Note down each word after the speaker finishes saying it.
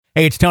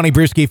Hey, it's Tony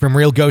Bruschi from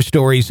Real Ghost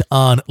Stories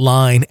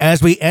Online.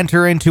 As we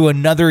enter into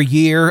another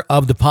year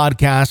of the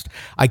podcast,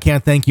 I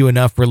can't thank you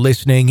enough for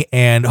listening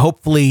and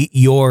hopefully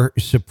your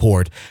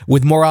support.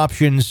 With more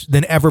options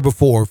than ever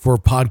before for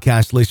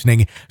podcast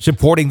listening,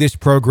 supporting this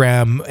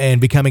program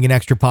and becoming an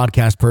extra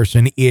podcast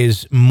person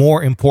is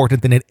more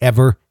important than it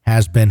ever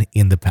has been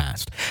in the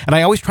past. And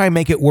I always try and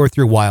make it worth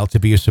your while to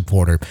be a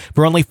supporter.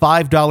 For only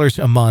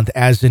 $5 a month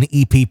as an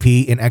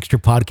EPP, an extra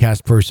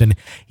podcast person,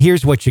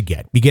 here's what you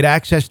get. You get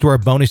access to our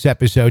bonus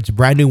episodes,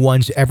 brand new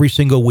ones every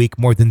single week,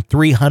 more than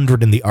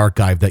 300 in the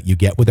archive that you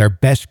get with our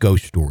best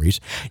ghost stories.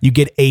 You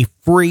get a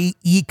free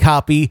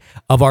e-copy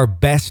of our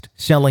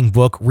best-selling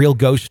book, Real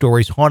Ghost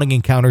Stories, Haunting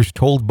Encounters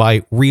Told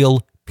by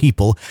Real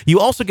People. You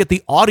also get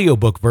the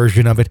audiobook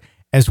version of it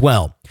as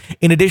well.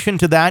 In addition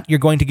to that, you're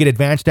going to get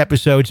advanced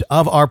episodes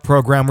of our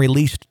program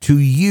released to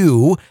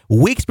you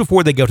weeks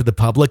before they go to the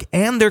public,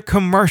 and they're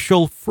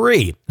commercial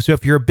free. So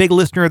if you're a big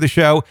listener of the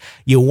show,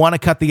 you want to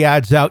cut the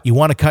ads out, you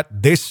want to cut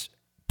this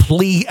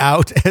plea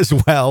out as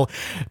well,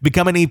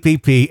 become an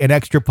EPP, an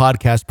extra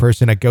podcast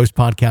person at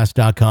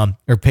ghostpodcast.com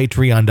or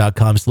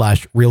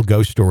patreon.com/Real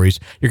Ghost Stories.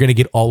 You're going to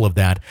get all of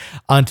that.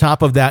 On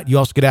top of that, you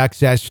also get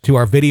access to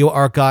our video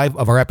archive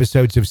of our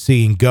episodes of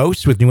Seeing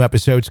Ghosts, with new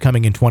episodes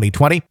coming in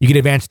 2020. You get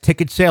advanced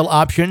ticket sale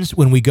options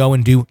when we go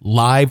and do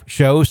live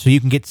shows, so you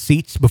can get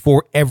seats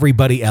before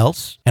everybody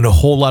else, and a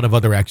whole lot of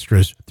other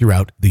extras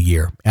throughout the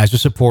year as a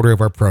supporter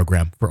of our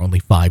program for only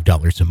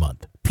 $5 a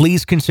month.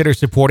 Please consider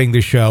supporting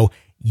the show.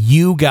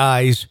 You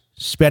guys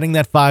spending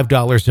that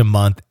 $5 a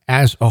month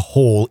as a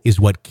whole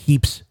is what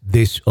keeps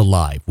this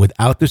alive.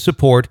 Without the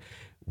support,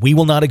 we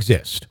will not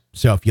exist.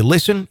 So if you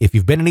listen, if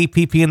you've been an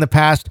EPP in the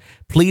past,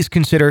 please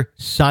consider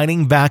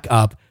signing back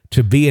up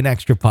to be an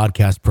extra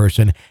podcast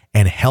person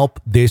and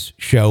help this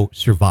show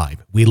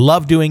survive. We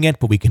love doing it,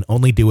 but we can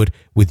only do it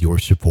with your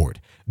support.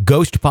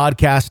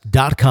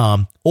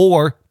 Ghostpodcast.com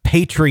or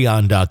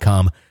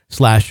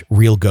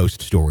patreon.com/Real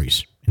Ghost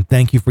Stories. And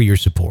thank you for your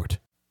support.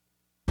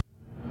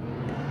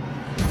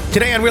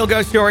 Today on Real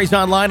Ghost Stories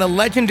Online, a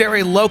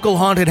legendary local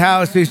haunted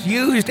house is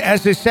used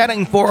as a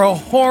setting for a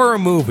horror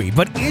movie.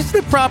 But is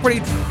the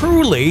property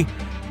truly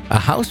a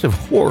house of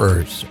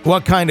horrors?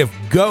 What kind of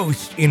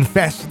ghosts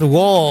infest the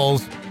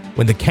walls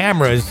when the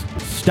cameras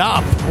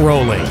stop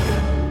rolling?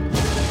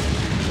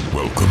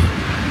 Welcome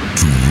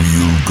to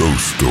Real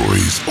Ghost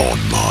Stories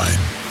Online.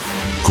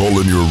 Call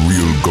in your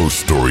real ghost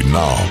story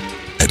now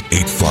at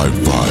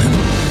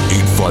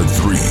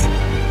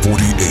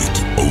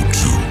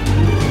 855-853-4802.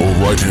 Or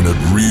write in at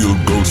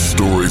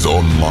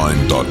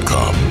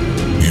realghoststoriesonline.com.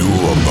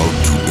 You're about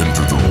to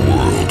enter the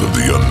world of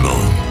the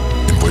unknown,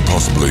 and quite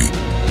possibly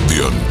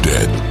the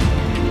undead.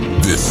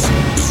 This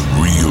is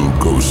Real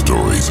Ghost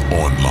Stories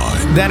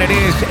Online. Then it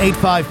is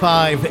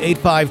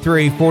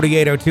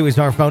 855-853-4802 is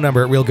our phone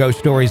number at Real Ghost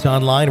Stories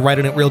Online. Write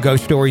in at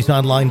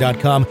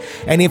realghoststoriesonline.com.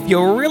 And if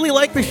you really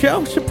like the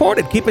show, support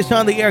it. Keep us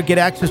on the air. Get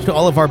access to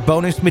all of our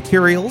bonus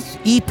materials.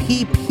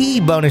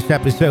 EPP bonus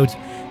episodes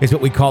is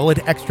what we call it.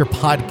 Extra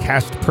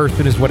podcast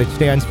person is what it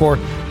stands for.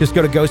 Just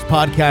go to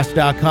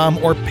ghostpodcast.com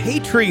or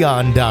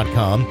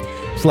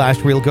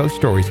patreon.com/Real Ghost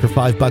Stories for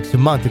 $5 a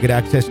month to get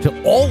access to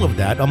all of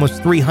that.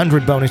 Almost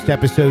 300 bonus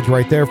episodes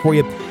right there for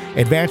you.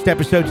 Advanced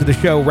episodes of the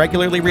show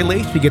regularly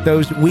released. You get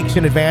those weeks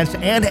in advance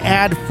and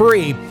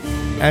ad-free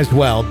as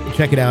well.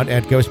 Check it out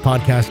at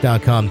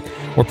ghostpodcast.com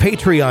or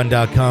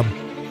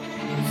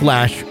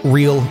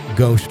patreon.com/Real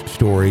Ghost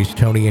Stories.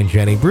 Tony and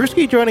Jenny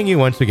Bruschi joining you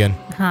once again.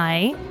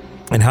 Hi.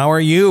 And how are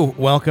you?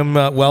 Welcome.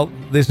 Well,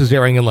 this is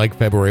airing in like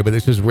February, but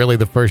this is really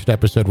the first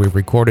episode we've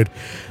recorded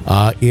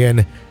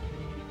in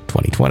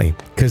 2020,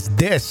 because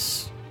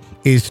this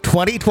is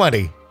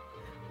 2020.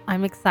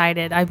 I'm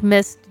excited. I've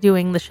missed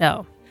doing the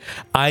show.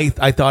 I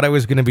thought I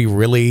was going to be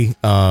really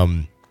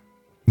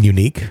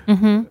unique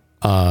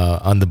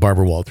on the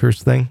Barbara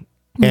Walters thing.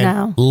 And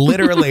no.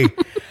 Literally,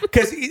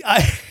 because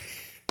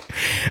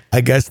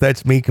I guess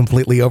that's me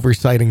completely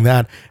oversighting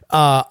that.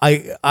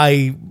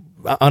 I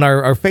on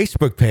our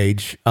Facebook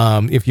page,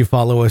 if you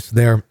follow us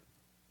there,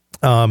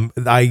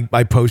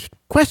 I post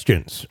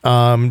questions,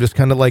 just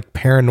kind of like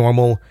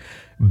paranormal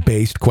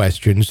based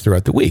questions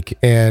throughout the week,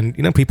 and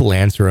people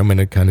answer them, and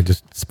it kind of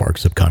just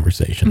sparks up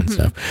conversation and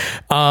stuff.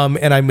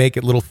 And I make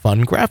it little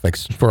fun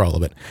graphics for all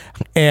of it,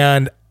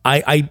 and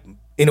I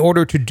in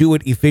order to do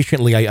it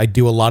efficiently, I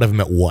do a lot of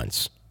them at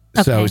once.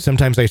 Okay. So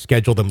sometimes I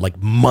schedule them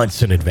like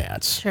months in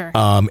advance. Sure.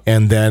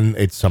 And then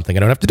it's something I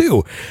don't have to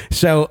do.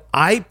 So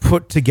I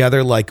put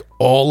together like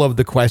all of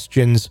the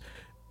questions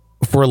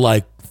for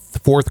like the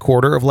fourth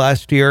quarter of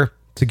last year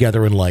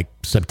together in like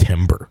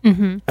September.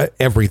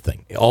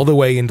 Everything. All the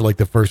way into like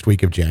the first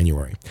week of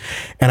January.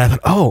 And I thought,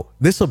 oh,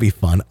 this will be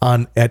fun.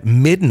 At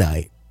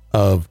midnight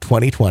of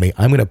 2020,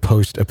 I'm going to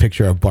post a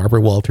picture of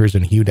Barbara Walters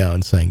and Hugh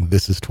Downs saying,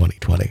 "This is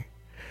 2020."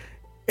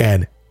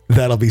 And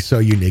that'll be so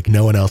unique.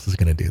 No one else is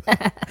going to do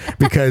that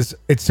because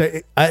it's,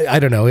 I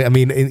don't know. I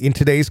mean, in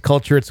today's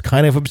culture, it's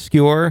kind of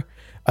obscure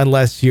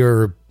unless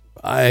you're,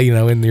 in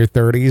your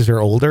 30s or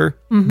older.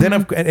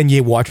 Then, and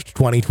you watched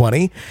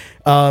 2020.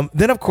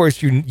 Then of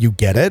course you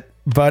get it.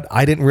 but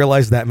I didn't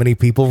realize that many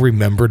people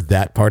remembered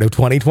that part of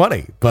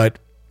 2020. But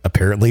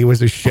apparently it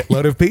was a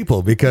shitload of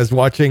people, because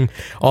watching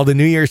all the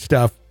New Year's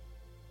stuff,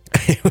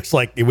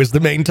 it was the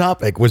main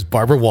topic was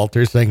Barbara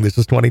Walters saying this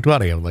is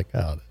 2020. I'm like,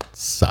 oh, that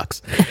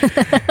sucks.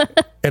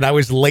 And I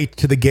was late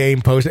to the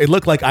game post. It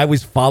looked like I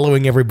was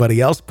following everybody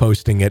else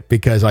posting it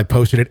because I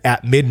posted it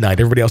at midnight.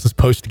 Everybody else is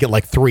posting it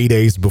like 3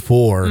 days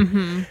before.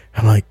 I'm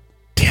like,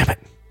 damn it.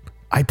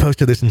 I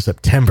posted this in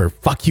September.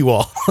 Fuck you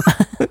all.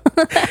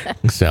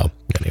 So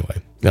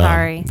anyway,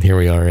 Sorry. Here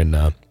we are in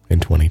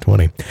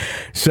 2020.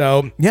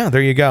 So yeah,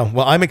 there you go.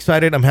 Well, I'm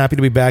excited. I'm happy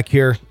to be back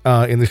here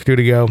in the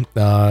studio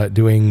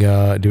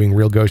doing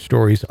Real Ghost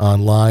Stories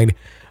online.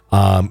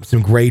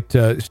 Some great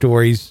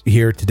stories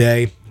here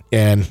today.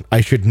 And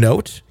I should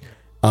note,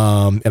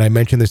 and I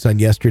mentioned this on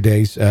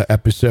yesterday's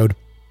episode,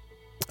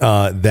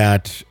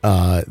 that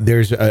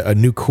there's a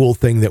new cool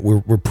thing that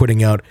we're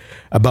putting out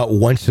about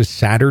once a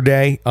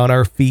Saturday on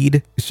our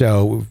feed.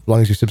 So as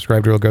long as you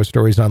subscribe to Real Ghost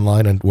Stories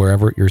online and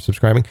wherever you're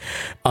subscribing,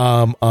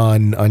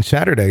 on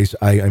Saturdays,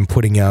 I'm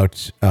putting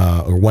out,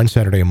 or one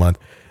Saturday a month,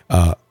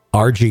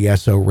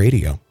 RGSO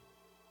radio.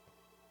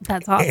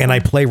 That's awesome. And I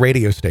play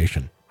radio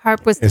station.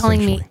 Harp was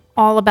telling me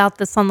all about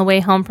this on the way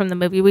home from the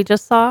movie we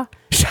just saw.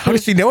 How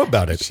does she know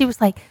about it? She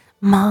was like,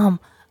 Mom,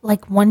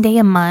 like one day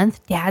a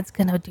month, Dad's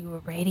going to do a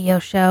radio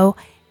show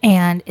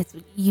and it's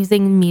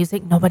using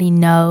music nobody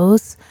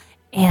knows.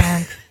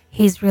 And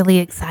he's really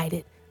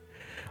excited.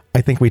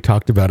 I think we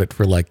talked about it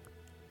for like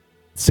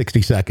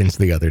 60 seconds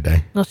the other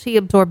day. Well, she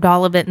absorbed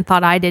all of it and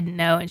thought I didn't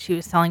know. And she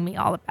was telling me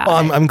all about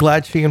it. I'm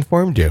glad she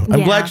informed you. I'm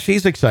Yeah. glad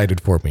she's excited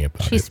for me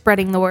about it. She's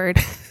spreading the word.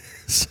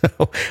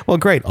 So, well,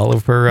 great. All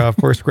of her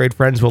first grade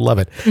friends will love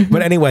it.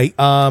 But anyway,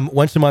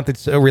 once a month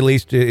it's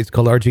released. It's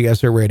called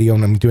RGSO Radio,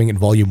 and I'm doing it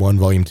volume 1,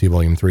 volume 2,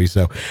 volume 3.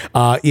 So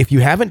if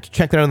you haven't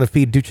checked it out on the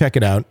feed, do check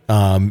it out.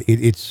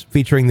 It's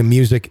featuring the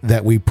music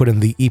that we put in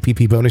the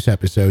EPP bonus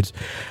episodes,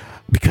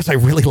 because I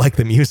really like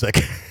the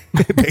music.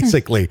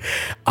 Basically,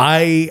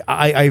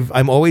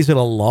 I'm always at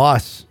a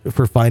loss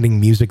for finding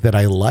music that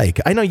I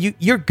like. I know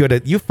you're good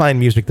at, you find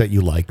music that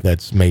you like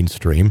that's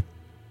mainstream.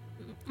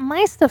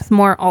 My stuff's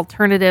more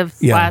alternative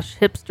 /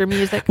 hipster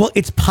music. Well,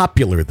 it's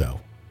popular though.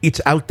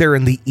 It's out there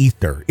in the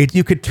ether.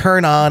 You could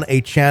turn on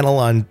a channel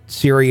on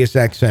Sirius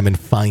XM and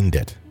find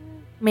it.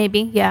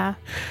 Maybe, yeah.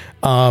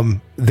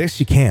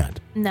 This you can't.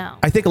 No.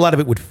 I think a lot of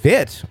it would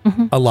fit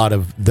a lot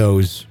of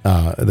those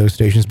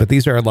stations, but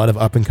these are a lot of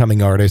up and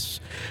coming artists,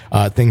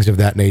 things of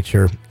that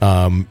nature,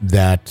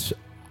 that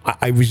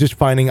I was just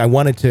finding I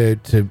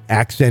wanted to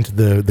accent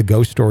the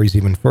ghost stories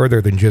even further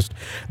than just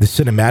the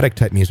cinematic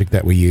type music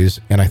that we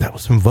use. And I thought, well,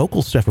 some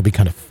vocal stuff would be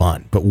kind of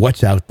fun, but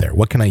what's out there?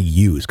 What can I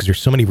use? Because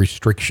there's so many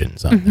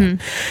restrictions on that.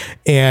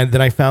 And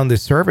then I found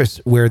this service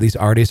where these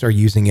artists are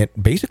using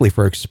it basically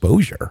for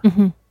exposure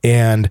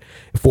and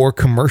for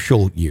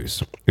commercial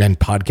use. And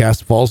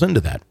podcast falls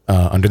into that,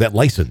 under that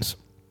license.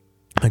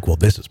 Like, well,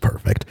 this is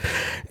perfect.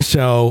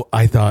 So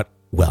I thought,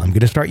 well, I'm going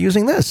to start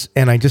using this.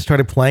 And I just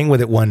started playing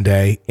with it one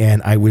day, and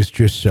I was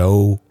just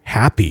so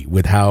happy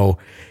with how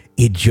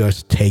it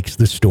just takes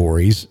the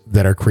stories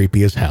that are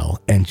creepy as hell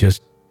and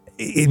just,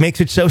 it makes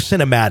it so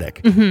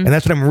cinematic. And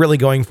that's what I'm really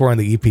going for on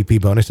the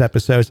EPP bonus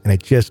episodes. And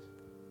it just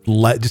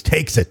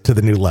takes it to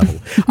the new level.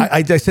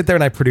 I sit there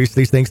and I produce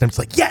these things and I'm just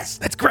like, yes,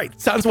 that's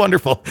great. Sounds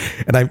wonderful.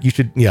 And you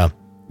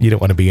don't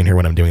want to be in here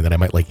when I'm doing that. I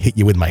might like hit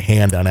you with my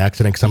hand on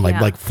accident because I'm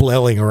like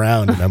flailing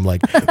around and I'm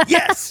like,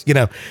 yes,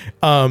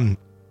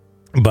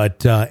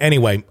 But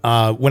anyway,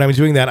 when I was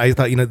doing that, I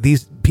thought,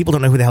 these people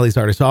don't know who the hell these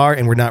artists are,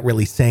 and we're not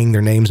really saying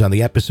their names on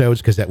the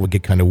episodes because that would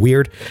get kind of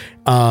weird.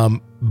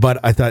 But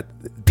I thought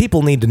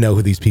people need to know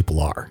who these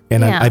people are.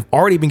 And I've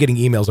already been getting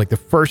emails, like the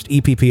first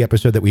EPP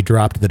episode that we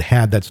dropped that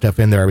had that stuff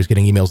in there. I was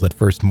getting emails that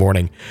first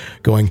morning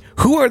going,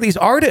 who are these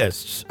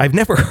artists? I've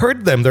never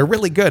heard them. They're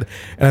really good.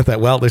 And I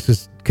thought, well,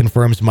 this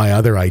confirms my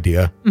other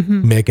idea.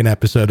 Make an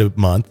episode a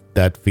month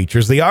that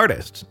features the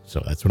artists.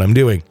 So that's what I'm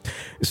doing.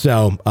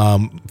 So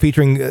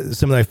featuring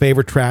some of my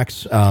favorite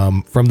tracks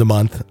from the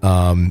month,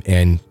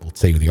 and we'll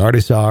say who the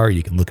artists are.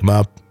 You can look them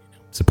up,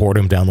 support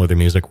them, download their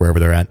music wherever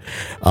they're at,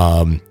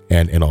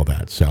 and all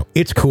that. So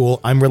it's cool.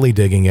 I'm really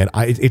digging it.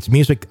 It's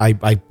music.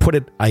 I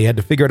had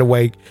to figure out a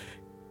way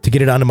to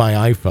get it onto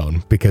my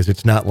iPhone because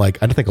it's not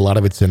like, I don't think a lot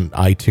of it's in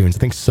iTunes. I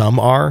think some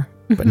are,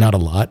 but not a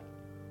lot.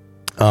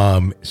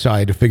 So I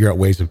had to figure out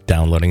ways of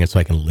downloading it so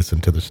I can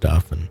listen to the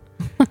stuff. And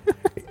I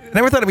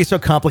never thought it'd be so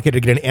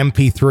complicated to get an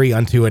MP3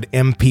 onto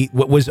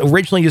what was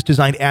originally just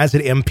designed as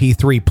an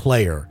MP3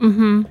 player.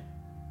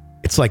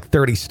 It's like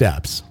 30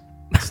 steps.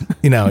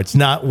 It's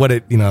not what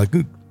it,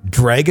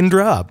 drag and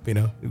drop,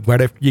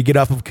 right after you get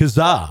off of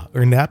Kazaa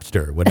or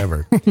Napster, or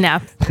whatever.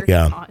 Napster.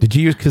 Yeah. Did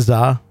you use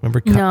Kazaa?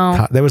 Remember?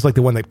 No. That was like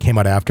the one that came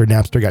out after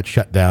Napster got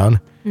shut down.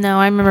 No,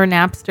 I remember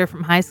Napster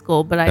from high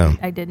school, but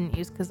I didn't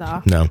use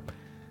Kazaa. No.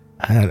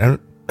 I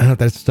don't know if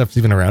that stuff's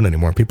even around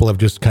anymore. People have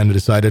just kind of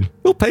decided,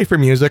 we'll pay for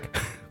music.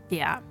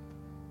 Yeah.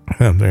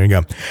 Oh, there you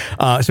go.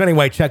 So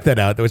anyway, check that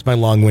out. That was my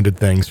long-winded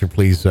thing. So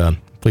please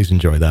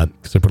enjoy that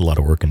because I put a lot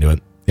of work into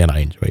it. And I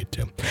enjoy it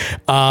too.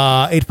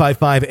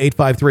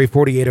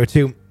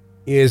 855-853-4802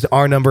 is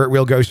our number at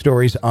Real Ghost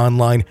Stories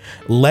Online.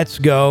 Let's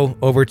go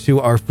over to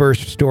our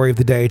first story of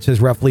the day. It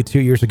says roughly 2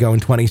 years ago in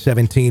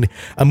 2017,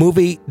 a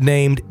movie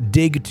named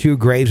Dig Two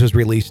Graves was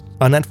released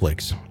on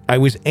Netflix. I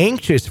was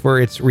anxious for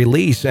its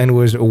release and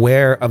was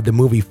aware of the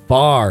movie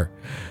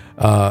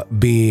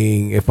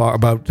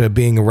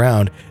being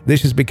around.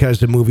 This is because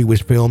the movie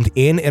was filmed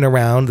in and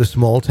around the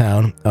small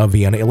town of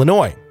Vienna,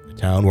 Illinois, the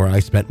town where I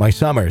spent my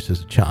summers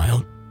as a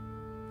child.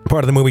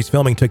 Part of the movie's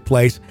filming took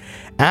place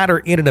at or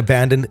in an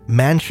abandoned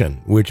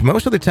mansion, which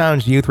most of the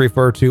town's youth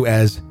refer to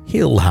as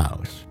Hill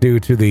House, due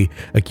to the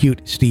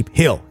acute steep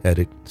hill that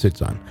it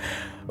sits on.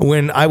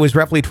 When I was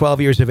roughly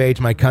 12 years of age,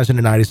 my cousin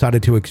and I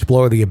decided to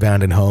explore the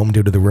abandoned home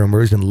due to the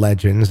rumors and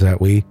legends that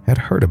we had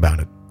heard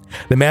about it.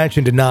 The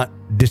mansion did not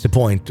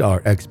disappoint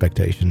our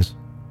expectations.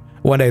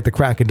 One day at the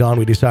crack of dawn,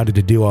 we decided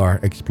to do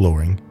our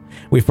exploring.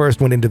 We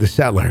first went into the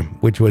cellar,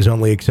 which was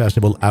only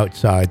accessible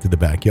outside to the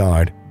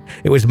backyard.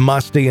 It was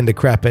musty and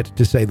decrepit,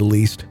 to say the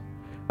least,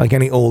 like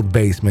any old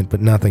basement, but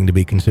nothing to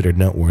be considered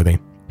noteworthy.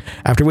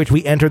 After which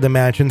we entered the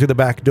mansion through the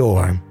back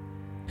door.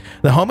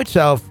 The home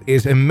itself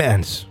is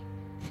immense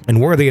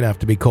and worthy enough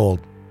to be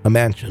called a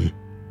mansion.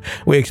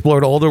 We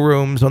explored all the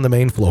rooms on the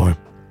main floor,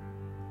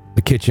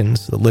 the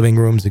kitchens, the living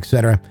rooms,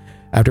 etc.,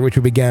 after which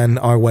we began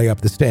our way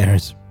up the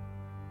stairs.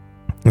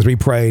 As we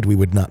prayed, we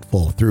would not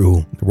fall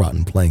through the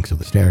rotten planks of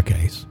the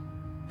staircase.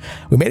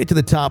 We made it to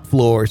the top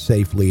floor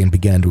safely and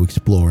began to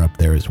explore up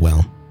there as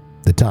well.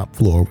 The top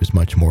floor was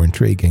much more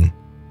intriguing,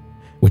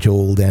 with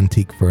old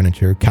antique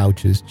furniture,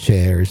 couches,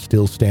 chairs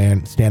still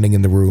standing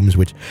in the rooms,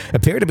 which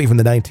appeared to be from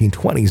the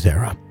 1920s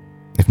era,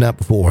 if not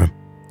before.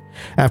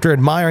 After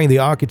admiring the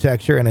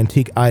architecture and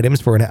antique items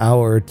for an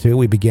hour or two,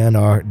 we began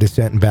our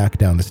descent back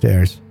down the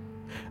stairs.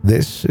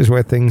 This is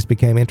where things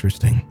became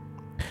interesting.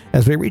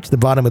 As we reached the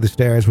bottom of the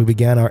stairs, we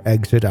began our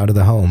exit out of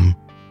the home.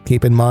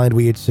 Keep in mind,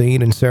 we had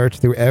seen and searched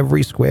through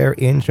every square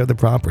inch of the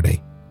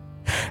property.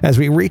 As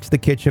we reached the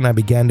kitchen, I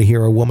began to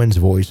hear a woman's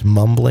voice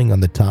mumbling on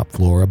the top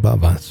floor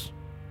above us.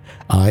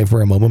 I,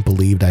 for a moment,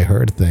 believed I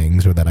heard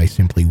things, or that I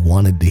simply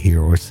wanted to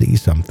hear or see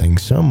something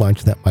so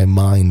much that my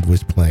mind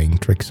was playing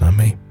tricks on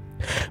me.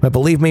 But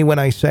believe me when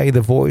I say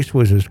the voice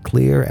was as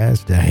clear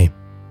as day.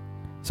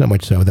 So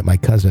much so that my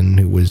cousin,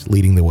 who was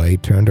leading the way,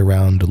 turned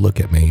around to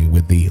look at me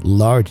with the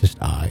largest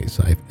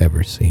eyes I've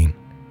ever seen.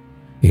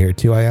 "You here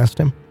too?" I asked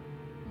him.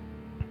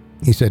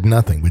 He said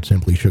nothing, but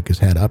simply shook his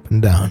head up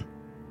and down.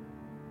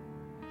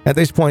 At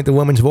this point, the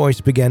woman's voice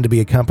began to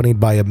be accompanied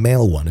by a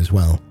male one as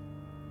well.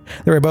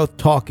 They were both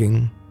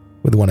talking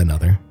with one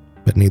another,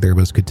 but neither of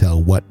us could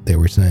tell what they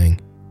were saying.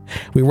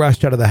 We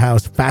rushed out of the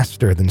house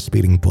faster than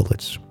speeding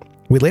bullets.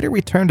 We later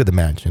returned to the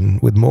mansion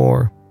with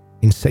more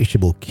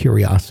insatiable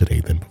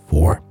curiosity than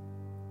before.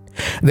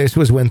 This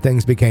was when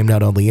things became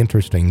not only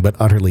interesting, but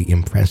utterly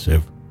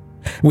impressive.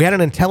 We had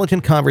an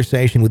intelligent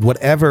conversation with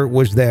whatever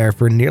was there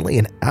for nearly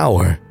an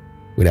hour.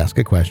 We'd ask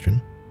a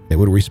question. They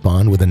would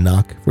respond with a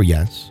knock for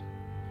yes,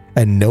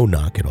 and no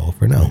knock at all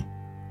for no.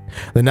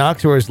 The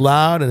knocks were as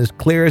loud and as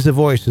clear as the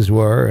voices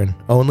were, and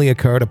only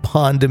occurred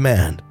upon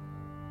demand.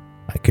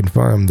 I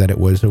confirmed that it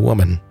was a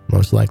woman,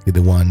 most likely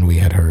the one we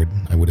had heard,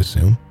 I would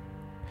assume,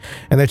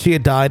 and that she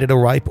had died at a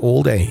ripe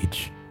old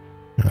age.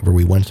 However,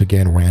 we once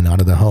again ran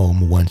out of the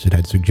home once it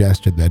had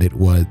suggested that it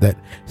was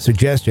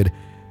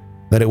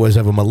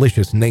of a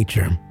malicious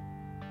nature.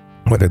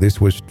 Whether this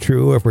was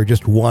true or if we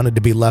just wanted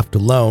to be left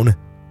alone,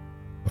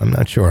 I'm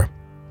not sure.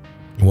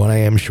 What I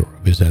am sure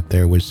of is that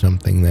there was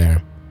something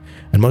there,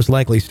 and most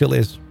likely still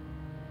is.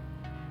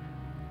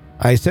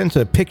 I sent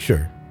a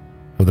picture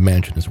of the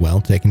mansion as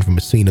well, taken from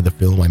a scene of the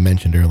film I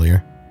mentioned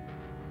earlier.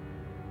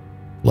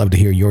 Love to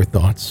hear your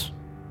thoughts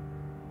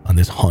on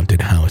this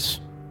haunted house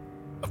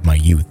of my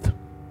youth.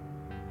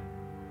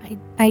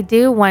 I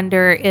do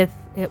wonder if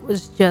it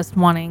was just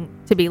wanting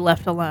to be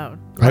left alone.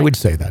 Like, I would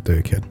say that to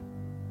a kid.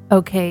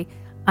 Okay,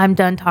 I'm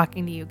done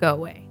talking to you. Go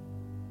away.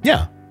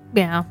 Yeah.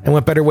 Yeah. And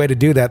what better way to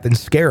do that than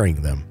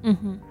scaring them?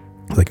 Mm-hmm.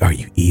 Like, are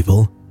you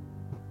evil?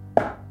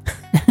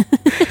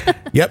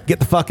 Yep, get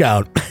the fuck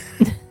out.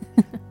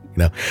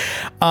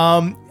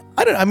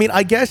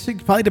 I guess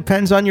it probably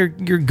depends on your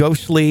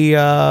ghostly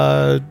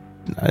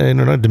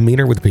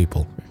demeanor with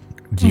people.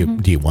 Do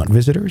you want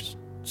visitors?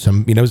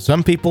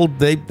 Some people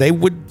they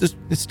would just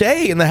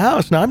stay in the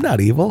house. No, I'm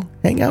not evil.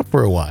 Hang out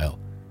for a while.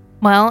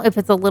 Well, if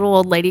it's a little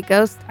old lady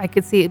ghost, I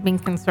could see it being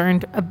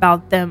concerned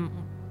about them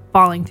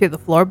falling through the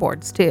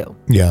floorboards too.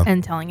 Yeah.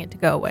 And telling it to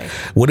go away.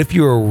 What if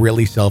you're a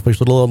really selfish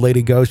little old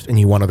lady ghost and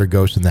you want other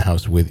ghosts in the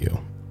house with you?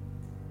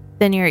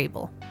 Then you're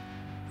evil.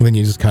 Then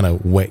you just kind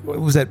of wait.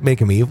 Was that make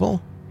them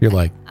evil? You're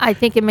like... I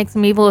think it makes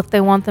them evil if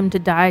they want them to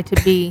die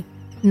to be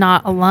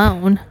not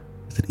alone.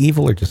 Is it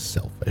evil or just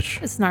selfish?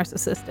 It's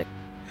narcissistic.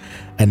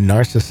 A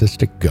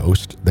narcissistic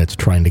ghost that's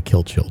trying to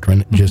kill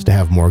children just to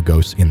have more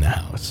ghosts in the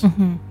house.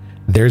 Mm-hmm.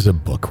 There's a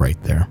book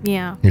right there.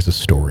 Yeah. Here's a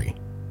story.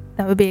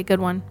 That would be a good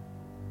one.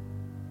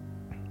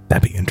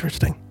 That'd be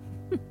interesting.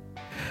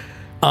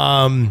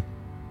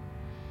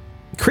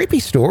 Creepy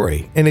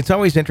story. And it's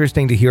always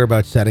interesting to hear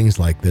about settings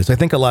like this. I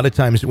think a lot of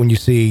times when you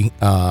see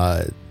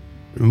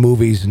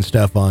movies and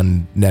stuff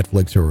on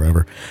Netflix or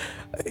wherever,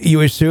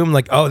 you assume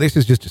like, oh, this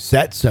is just a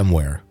set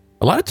somewhere.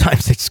 A lot of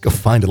times they just go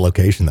find a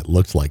location that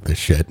looks like this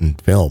shit and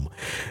film.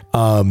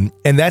 And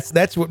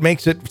that's what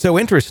makes it so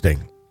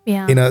interesting.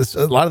 Yeah. You know,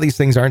 a lot of these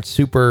things aren't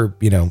super,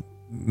 you know,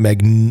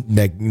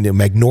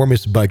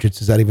 magnormous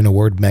budgets. Is that even a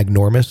word?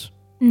 Magnormous?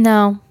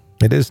 No.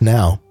 It is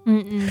now.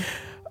 Mm-mm.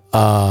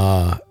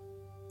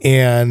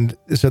 And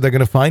so they're going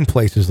to find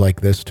places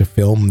like this to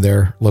film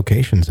their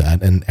locations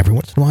at. And every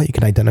once in a while you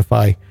can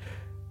identify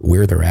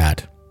where they're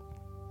at.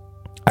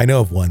 I know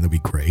of one that'd be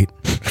great.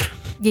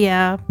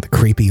 Yeah. The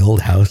creepy old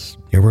house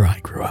near where I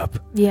grew up.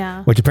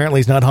 Yeah. Which apparently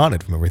is not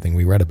haunted from everything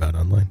we read about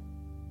online.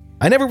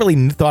 I never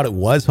really thought it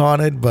was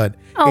haunted, but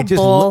it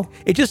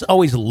just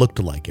always looked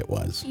like it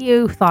was.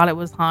 You thought it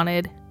was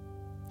haunted.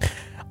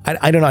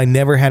 I don't know. I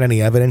never had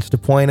any evidence to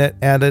point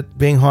at it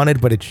being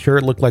haunted, but it sure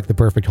looked like the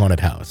perfect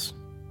haunted house.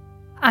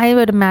 I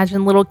would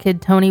imagine little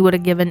kid Tony would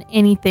have given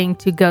anything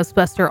to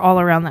Ghostbuster all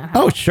around that house.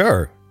 Oh,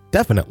 sure.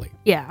 Definitely.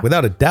 Yeah.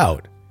 Without a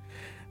doubt.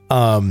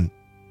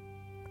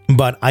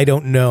 But I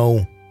don't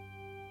know.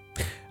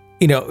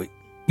 You know,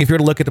 if you were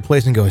to look at the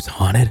place and go, it's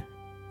haunted,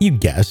 you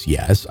guess,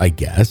 yes, I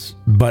guess.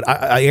 But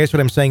I guess what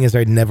I'm saying is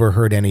I'd never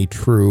heard any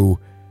true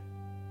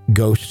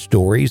ghost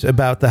stories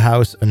about the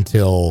house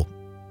until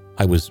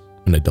I was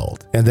an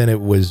adult. And then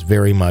it was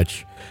very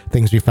much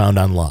things we found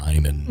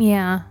online. And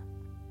yeah.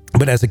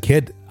 But as a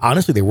kid,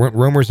 honestly, there weren't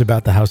rumors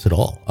about the house at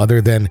all,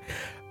 other than,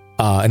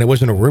 and it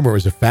wasn't a rumor, it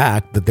was a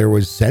fact that there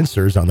was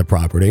sensors on the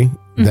property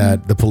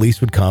that the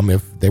police would come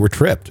if they were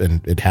tripped.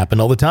 And it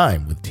happened all the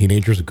time with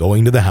teenagers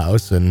going to the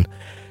house and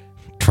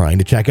trying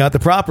to check out the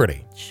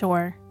property.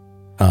 Sure.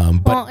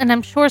 But and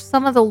I'm sure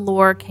some of the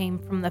lore came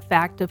from the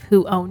fact of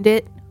who owned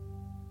it.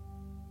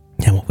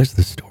 Yeah, what was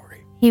the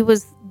story? He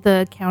was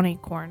the county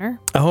coroner.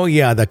 Oh,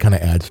 yeah, that kind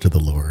of adds to the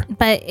lore.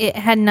 But it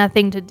had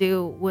nothing to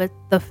do with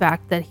the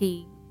fact that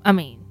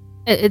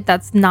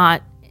that's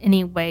not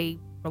any way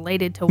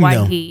related to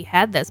why he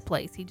had this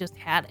place. He just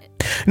had it.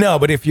 No,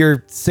 but if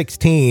you're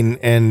 16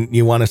 and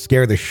you want to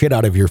scare the shit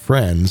out of your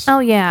friends. Oh,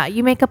 yeah.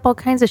 You make up all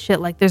kinds of shit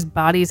like there's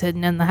bodies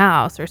hidden in the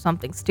house or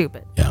something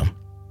stupid. Yeah.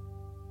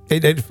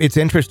 It's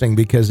interesting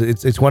because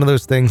it's one of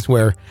those things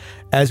where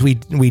as we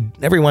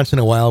every once in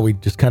a while we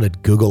just kind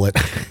of Google it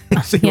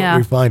and see what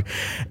we find.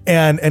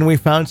 And we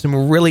found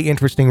some really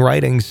interesting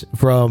writings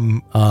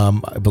from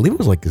I believe it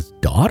was like his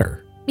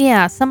daughter.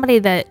 Yeah, somebody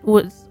that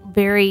was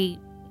very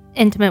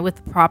intimate with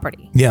the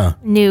property. Yeah.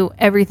 Knew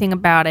everything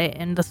about it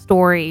and the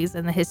stories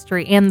and the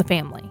history and the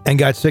family. And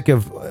got sick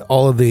of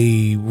all of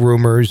the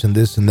rumors and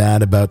this and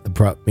that about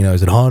the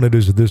is it haunted?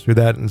 Is it this or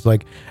that? And it's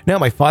like, no,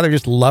 my father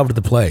just loved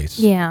the place.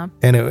 Yeah.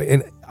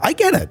 And I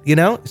get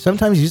it,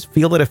 sometimes you just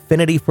feel that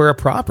affinity for a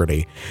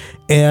property.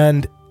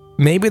 And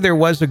maybe there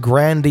was a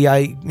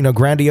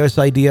grandiose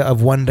idea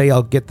of one day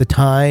I'll get the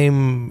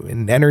time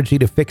and energy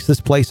to fix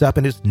this place up,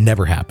 and it's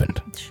never happened.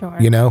 Sure.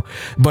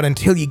 But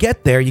until you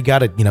get there, you got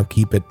to,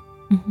 keep it,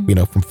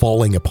 from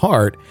falling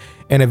apart.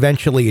 And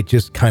eventually it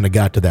just kind of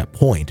got to that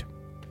point.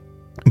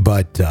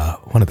 But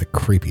one of the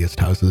creepiest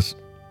houses.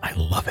 I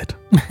love it.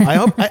 I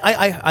hope,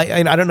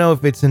 I don't know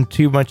if it's in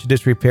too much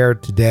disrepair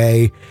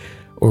today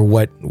or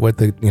what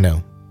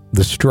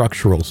the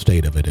structural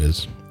state of it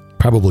is.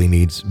 Probably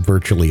needs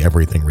virtually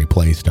everything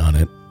replaced on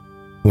it.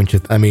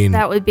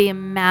 That would be a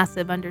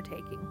massive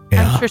undertaking.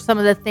 Yeah. I'm sure some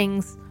of the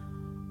things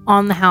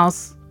on the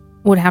house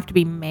would have to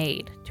be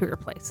made to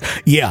replace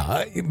it.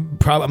 Yeah,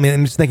 probably.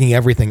 I'm just thinking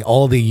everything,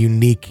 all the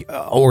unique,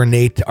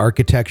 ornate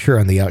architecture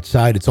on the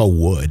outside. It's all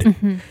wood.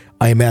 Mm-hmm.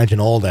 I imagine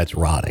all that's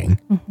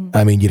rotting.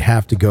 Mm-hmm. You'd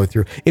have to go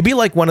through. It'd be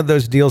like one of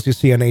those deals you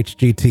see on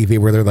HGTV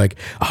where they're like,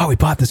 "Oh, we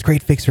bought this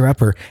great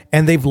fixer-upper,"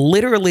 and they've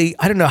literally,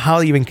 I don't know how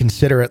you even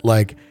consider it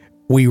like.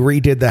 We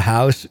redid the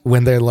house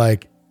when they're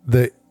like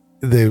the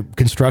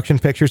construction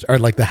pictures are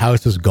like the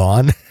house is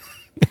gone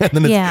and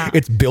then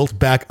it's built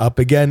back up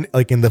again,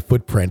 like in the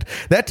footprint.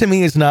 That to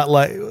me is not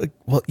like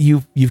well,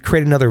 you've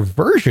created another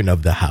version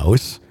of the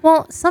house.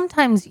 Well,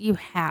 sometimes you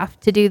have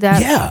to do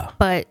that. Yeah.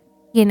 But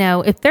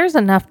if there's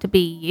enough to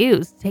be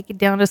used, take it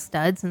down to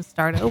studs and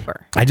start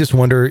over. I just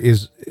wonder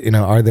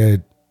are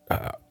there,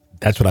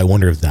 that's what I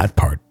wonder if that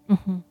part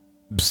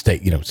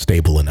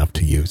stable enough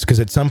to use.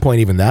 Because at some point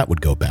even that would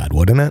go bad,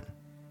 wouldn't it?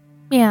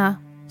 Yeah.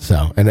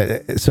 So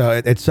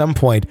at some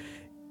point,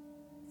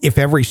 if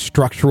every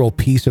structural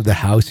piece of the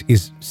house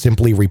is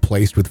simply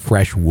replaced with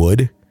fresh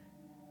wood,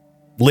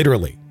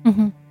 literally,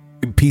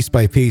 piece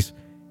by piece,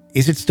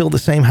 is it still the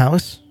same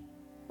house?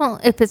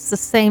 Well, if it's the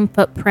same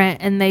footprint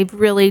and they've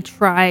really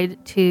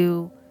tried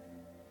to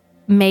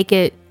make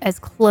it as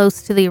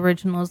close to the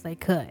original as they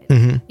could,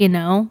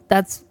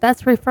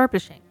 that's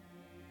refurbishing.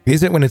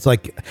 Is it when it's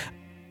like...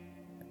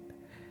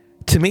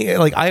 To me,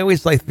 like I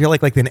always feel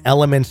like the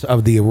elements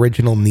of the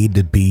original need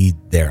to be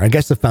there. I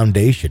guess the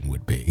foundation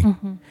would be.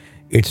 Mm-hmm.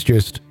 It's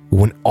just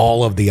when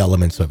all of the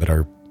elements of it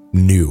are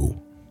new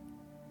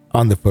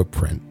on the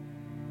footprint.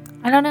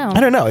 I don't know. I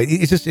don't know.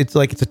 It's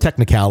like it's a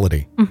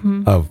technicality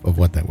of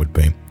what that would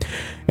be.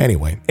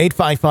 Anyway,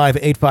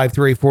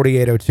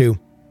 855-853-4802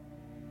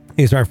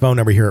 is our phone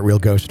number here at Real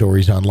Ghost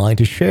Stories Online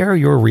to share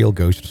your real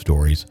ghost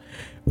stories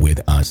with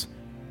us.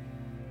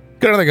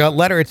 Got another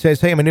letter. It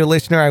says, hey, I'm a new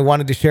listener. I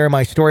wanted to share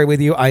my story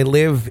with you. I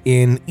live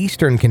in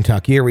eastern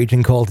Kentucky, a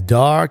region called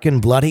Dark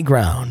and Bloody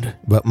Ground,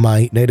 but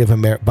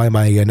by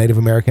my Native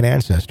American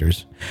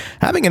ancestors.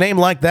 Having a name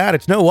like that,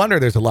 it's no wonder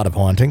there's a lot of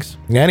hauntings.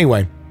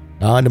 Anyway,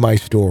 on to my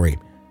story.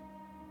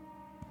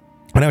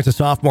 When I was a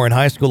sophomore in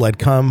high school, I'd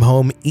come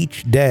home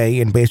each day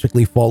and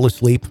basically fall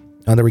asleep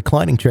on the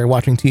reclining chair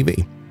watching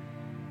TV.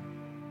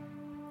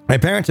 My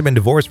parents had been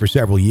divorced for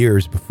several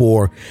years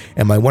before,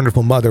 and my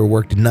wonderful mother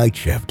worked night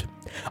shift.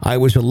 I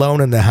was alone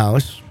in the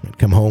house. I'd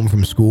come home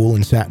from school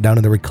and sat down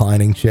in the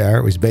reclining chair.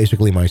 It was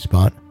basically my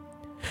spot.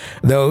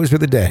 Those were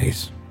the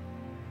days.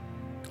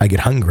 I get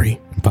hungry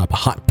and pop a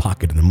Hot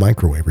Pocket in the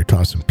microwave or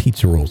toss some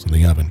pizza rolls in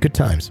the oven. Good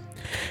times.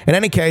 In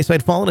any case,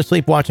 I'd fallen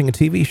asleep watching a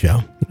TV show.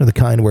 You know, the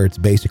kind where it's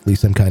basically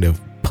some kind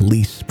of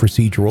police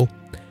procedural.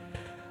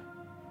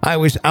 I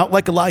was out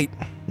like a light,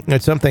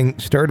 and something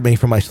stirred me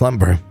from my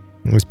slumber.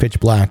 It was pitch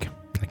black.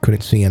 I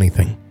couldn't see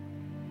anything.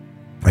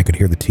 I could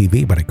hear the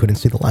TV, but I couldn't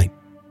see the light.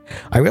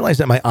 I realized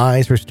that my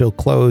eyes were still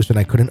closed and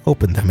I couldn't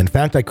open them. In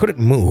fact, I couldn't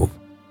move.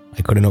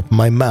 I couldn't open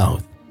my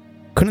mouth.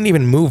 Couldn't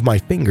even move my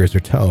fingers or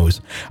toes.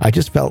 I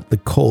just felt the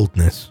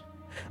coldness.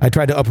 I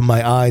tried to open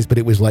my eyes, but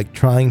it was like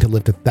trying to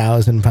lift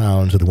 1,000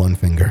 pounds with one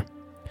finger.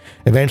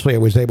 Eventually, I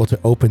was able to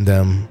open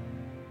them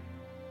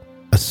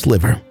a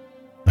sliver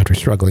after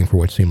struggling for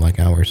what seemed like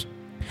hours.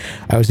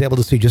 I was able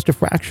to see just a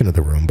fraction of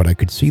the room, but I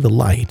could see the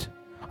light.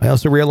 I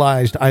also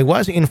realized I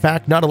was, in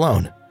fact, not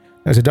alone.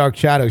 There was a dark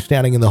shadow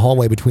standing in the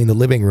hallway between the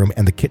living room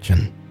and the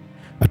kitchen.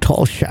 A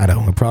tall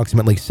shadow,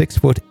 approximately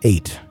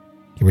 6'8",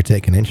 give or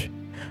take an inch.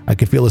 I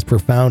could feel his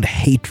profound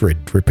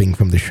hatred dripping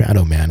from the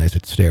shadow man as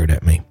it stared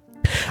at me.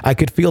 I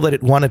could feel that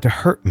it wanted to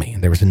hurt me,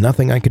 and there was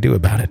nothing I could do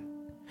about it.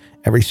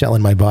 Every cell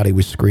in my body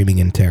was screaming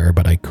in terror,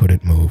 but I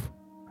couldn't move.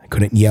 I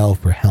couldn't yell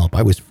for help.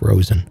 I was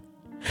frozen.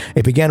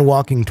 It began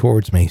walking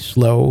towards me,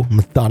 slow,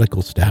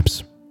 methodical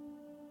steps.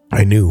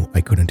 I knew I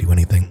couldn't do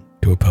anything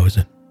to oppose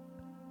it.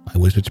 I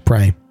was its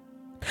prey.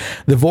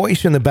 The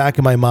voice in the back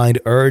of my mind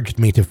urged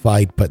me to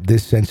fight, but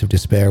this sense of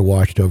despair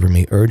washed over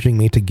me, urging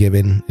me to give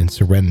in and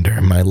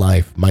surrender my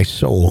life, my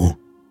soul.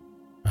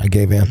 I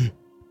gave in.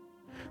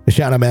 The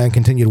shadow man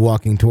continued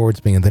walking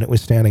towards me, and then it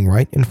was standing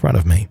right in front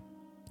of me.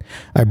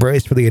 I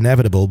braced for the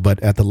inevitable,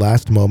 but at the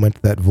last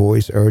moment, that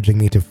voice urging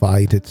me to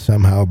fight, it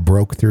somehow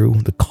broke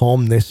through the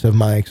calmness of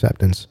my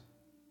acceptance.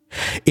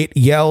 It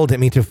yelled at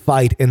me to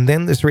fight, and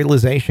then this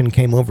realization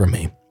came over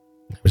me.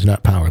 I was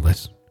not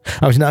powerless.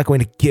 I was not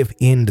going to give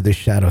in to this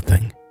shadow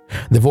thing.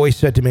 The voice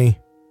said to me,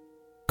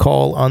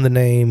 "Call on the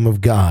name of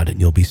God and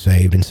you'll be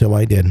saved," and so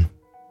I did.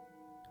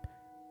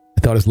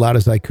 I thought as loud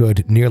as I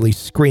could, nearly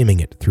screaming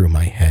it through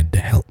my head to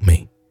help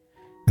me,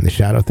 and the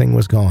shadow thing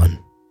was gone.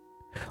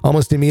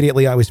 Almost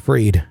immediately I was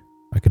freed.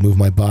 I could move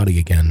my body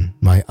again.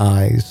 My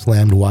eyes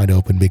slammed wide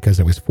open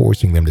because I was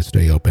forcing them to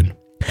stay open.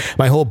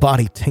 My whole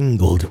body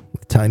tingled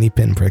with tiny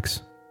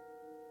pinpricks,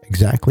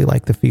 exactly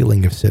like the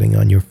feeling of sitting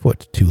on your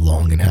foot too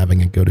long and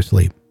having it go to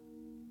sleep.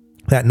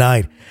 That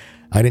night,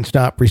 I didn't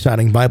stop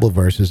reciting Bible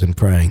verses and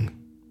praying.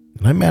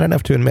 And I'm mad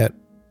enough to admit,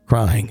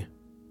 crying.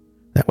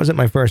 That wasn't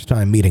my first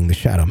time meeting the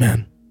Shadow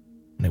Man,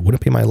 and it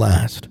wouldn't be my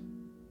last.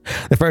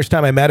 The first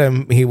time I met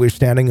him, he was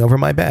standing over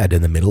my bed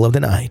in the middle of the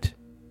night.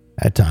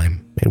 That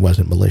time, it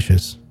wasn't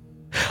malicious.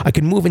 I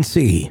could move and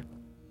see.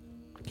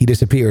 He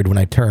disappeared when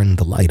I turned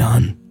the light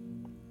on.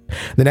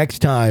 The next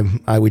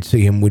time I would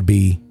see him would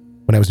be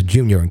when I was a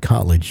junior in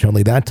college,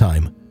 only that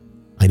time,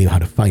 I knew how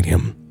to fight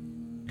him.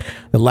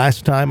 The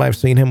last time I've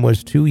seen him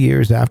was 2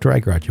 years after I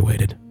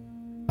graduated.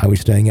 I was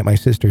staying at my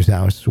sister's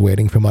house,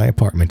 waiting for my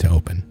apartment to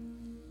open.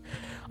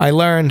 I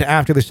learned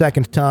after the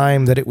second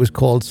time that it was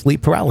called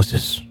sleep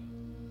paralysis,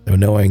 though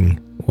knowing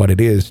what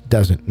it is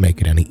doesn't make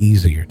it any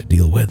easier to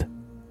deal with.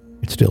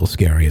 It's still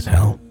scary as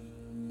hell.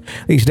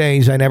 These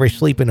days, I never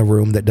sleep in a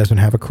room that doesn't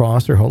have a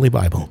cross or Holy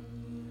Bible.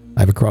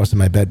 I have a cross in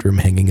my bedroom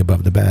hanging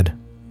above the bed.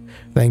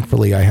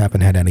 Thankfully, I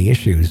haven't had any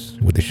issues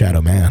with the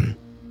Shadow Man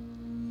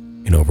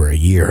in over a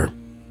year.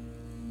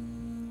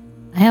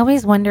 I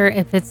always wonder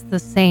if it's the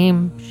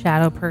same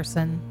shadow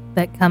person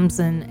that comes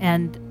in,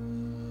 and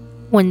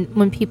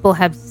when people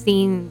have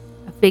seen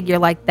a figure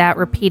like that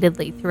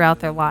repeatedly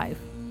throughout their life.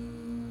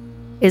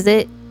 Is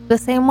it the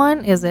same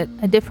one? Is it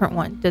a different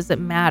one? Does it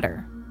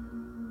matter?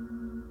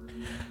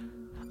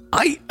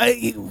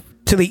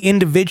 To the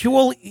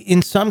individual,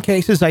 in some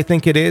cases, I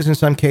think it is. In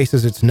some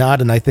cases, it's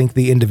not. And I think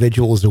the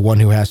individual is the one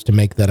who has to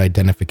make that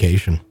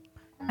identification.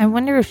 I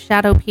wonder if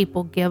shadow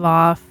people give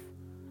off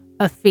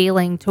a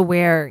feeling to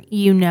where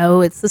you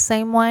know it's the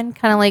same one.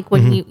 Kind of like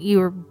when you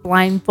were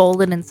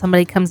blindfolded and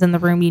somebody comes in the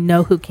room, you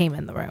know who came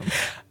in the room.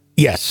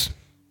 Yes.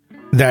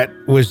 That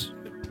was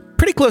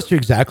pretty close to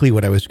exactly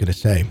what I was going to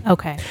say.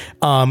 Okay.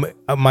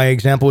 My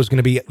example was going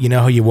to be, you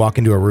know how you walk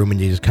into a room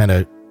and you just kind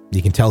of,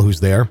 you can tell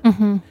who's there?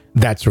 Mm-hmm.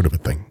 That sort of a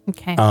thing.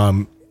 Okay.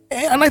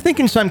 And I think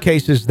in some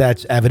cases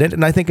that's evident,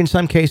 and I think in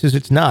some cases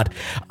it's not.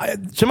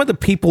 Some of the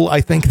people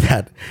I think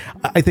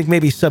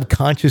maybe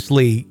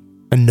subconsciously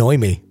annoy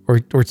me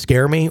or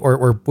scare me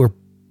or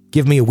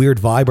give me a weird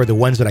vibe are the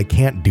ones that I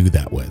can't do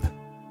that with.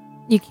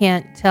 You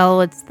can't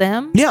tell it's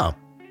them? Yeah.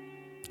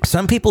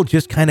 Some people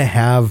just kind of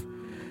have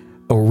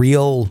a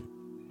real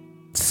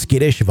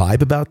skittish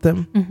vibe about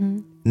them.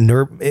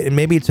 Mm-hmm.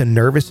 Maybe it's a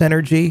nervous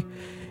energy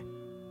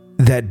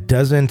that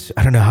doesn't,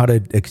 I don't know how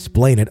to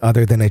explain it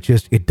other than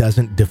it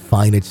doesn't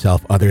define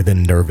itself other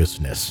than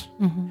nervousness.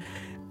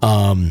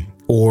 Mm-hmm.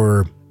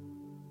 Or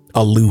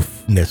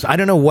aloofness. I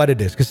don't know what it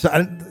is, because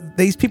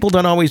these people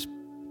don't always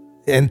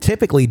and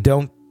typically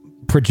don't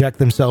project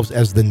themselves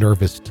as the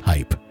nervous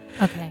type.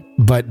 Okay.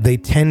 But they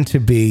tend to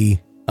be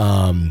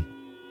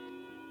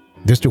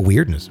just a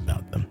weirdness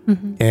about them.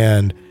 Mm-hmm.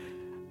 And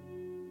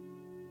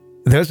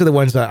those are the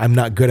ones that I'm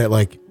not good at,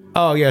 like,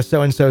 oh yeah,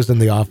 so-and-so's in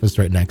the office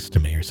right next to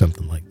me or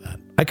something like that.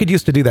 I could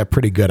used to do that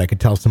pretty good. I could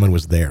tell someone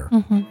was there,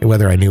 mm-hmm.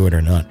 whether I knew it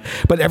or not.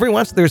 But every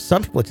once there's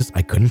some people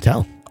I couldn't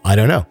tell. I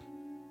don't know.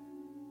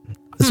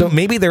 So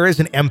maybe there is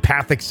an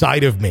empathic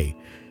side of me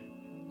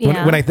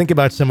when I think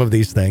about some of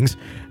these things.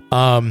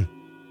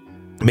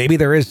 Maybe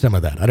there is some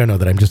of that. I don't know,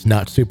 that I'm just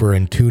not super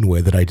in tune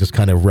with, that I just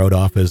kind of wrote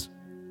off as,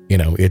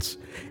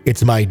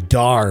 it's my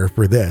DAR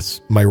for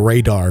this, my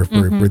radar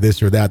for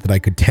this or that I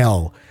could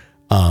tell,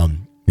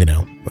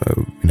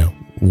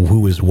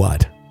 who is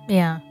what.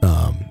 Yeah.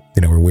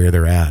 Or where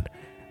they're at.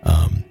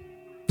 I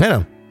don't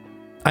know.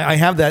 I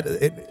have that.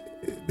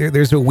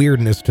 There's a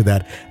weirdness to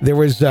that. There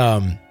was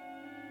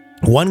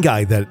one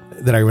guy that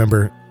I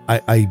remember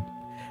I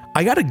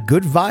got a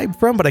good vibe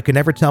from, but I could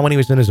never tell when he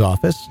was in his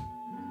office.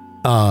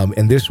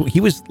 And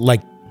he was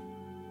like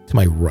to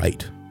my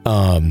right.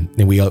 And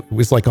it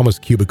was like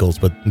almost cubicles,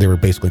 but they were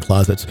basically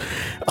closets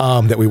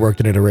that we worked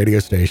in at a radio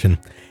station.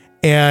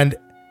 And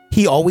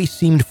he always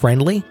seemed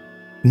friendly.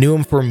 Knew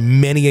him for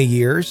many a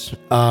years.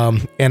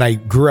 And I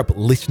grew up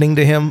listening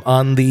to him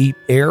on the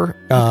air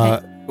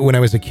when I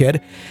was a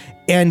kid.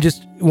 And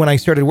just when I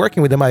started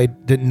working with him, I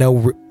didn't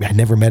know, I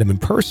never met him in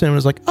person. I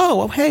was like,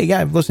 oh, hey, yeah,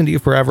 I've listened to you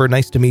forever.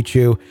 Nice to meet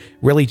you.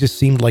 Really just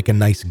seemed like a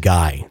nice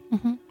guy.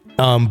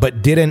 Mm-hmm. But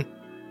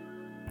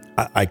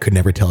I could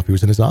never tell if he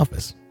was in his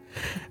office.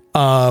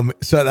 So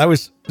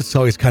it's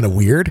always kind of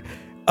weird.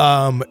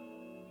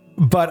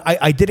 But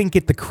I didn't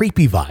get the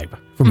creepy vibe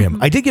from him.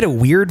 I did get a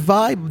weird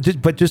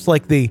vibe, but just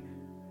like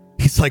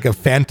he's like a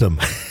phantom.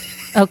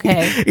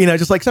 Okay.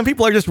 Just like some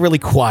people are just really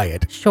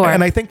quiet. Sure.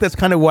 And I think that's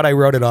kind of what I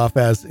wrote it off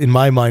as in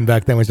my mind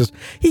back then, was just,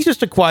 he's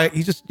just a quiet,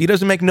 he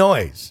doesn't make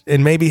noise.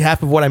 And maybe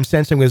half of what I'm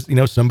sensing was,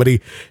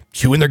 somebody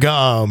chewing their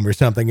gum or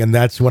something. And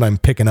that's what I'm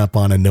picking up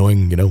on and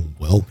knowing,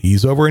 well,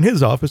 he's over in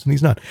his office and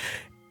he's not.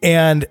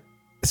 And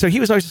so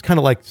he was always just kind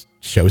of like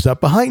shows up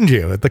behind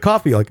you at the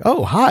coffee, like,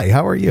 oh, hi,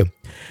 how are you?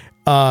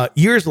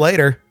 Years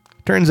later,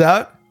 turns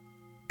out,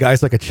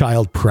 guy's like a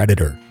child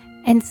predator.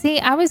 And see,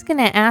 I was going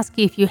to ask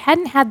you, if you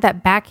hadn't had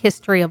that back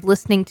history of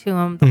listening to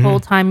him the whole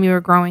time you were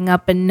growing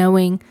up and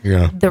knowing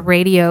the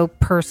radio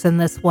person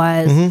this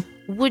was,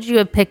 would you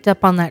have picked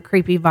up on that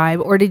creepy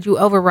vibe, or did you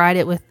override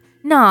it with,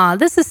 nah,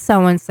 this is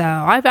so-and-so.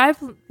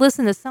 I've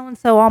listened to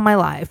so-and-so all my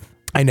life.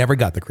 I never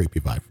got the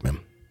creepy vibe from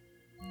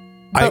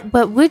him.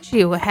 But would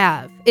you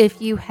have if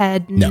you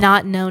had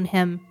not known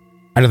him?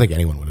 I don't think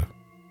anyone would have.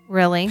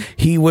 Really?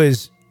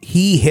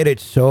 He hit it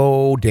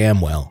so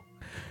damn well.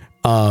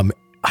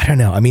 I don't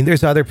know. I mean,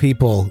 there's other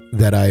people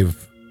that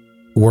I've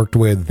worked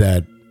with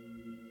that,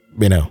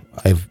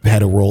 I've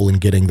had a role in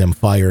getting them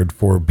fired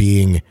for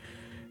being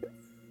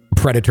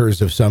predators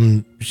of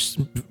some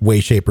way,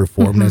 shape, or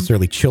form,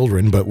 necessarily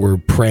children, but were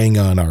preying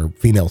on our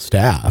female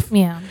staff.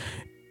 Yeah.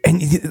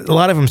 And a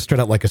lot of them stood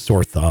out like a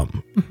sore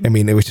thumb. I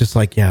mean, it was just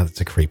like, yeah,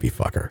 that's a creepy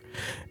fucker.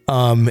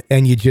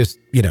 And you just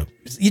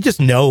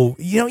know,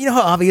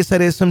 how obvious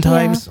that is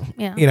sometimes.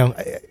 Yeah.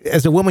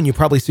 As a woman, you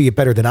probably see it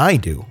better than I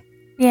do.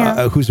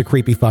 Yeah. Who's a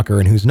creepy fucker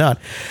and who's not.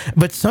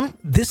 But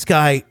this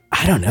guy,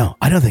 I don't know.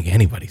 I don't think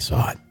anybody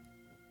saw it.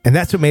 And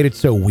that's what made it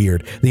so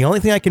weird. The only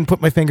thing I can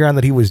put my finger on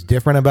that he was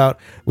different about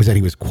was that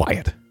he was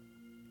quiet.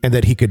 And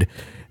that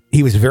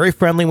he was very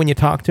friendly when you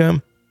talked to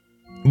him.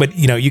 But,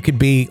 you could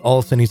be, all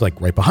of a sudden he's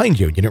like right behind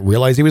you. You didn't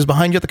realize he was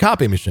behind you at the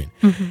copy machine.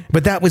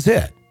 But that was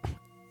it.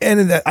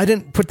 And I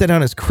didn't put that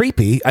on as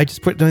creepy. I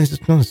just put it on as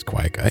this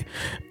quiet guy.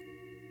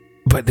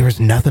 But there was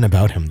nothing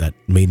about him that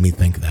made me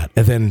think that.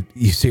 And then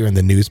you see her in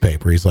the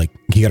newspaper. He's like,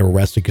 he got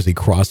arrested because he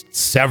crossed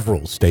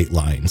several state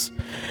lines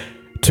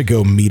to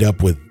go meet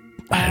up with,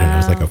 I don't know, it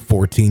was like a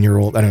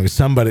 14-year-old. I don't know,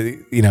 somebody,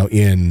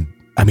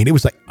 it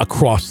was like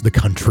across the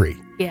country.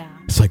 Yeah.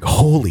 It's like,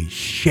 holy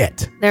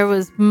shit. There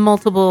was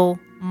multiple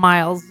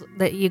miles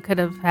that you could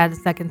have had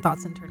second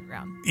thoughts and turned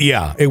around.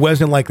 Yeah. It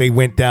wasn't like they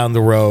went down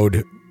the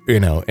road,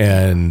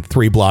 and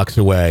 3 blocks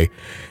away,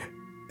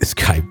 this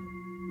guy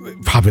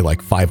probably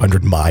like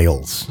 500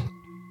 miles.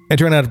 It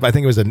turned out, I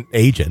think it was an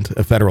agent,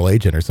 a federal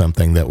agent or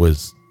something that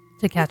was...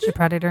 To catch a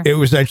predator. It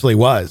essentially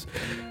was.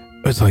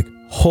 It was like,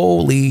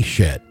 holy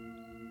shit.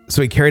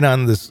 So he carried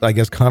on this, I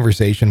guess,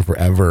 conversation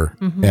forever.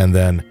 And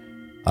then,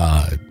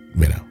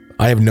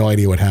 I have no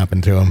idea what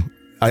happened to him.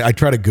 I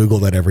try to Google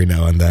that every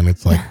now and then.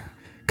 It's like,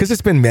 because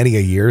it's been many a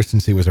year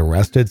since he was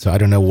arrested, so I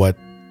don't know what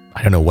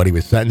he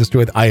was sentenced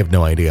with. I have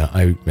no idea.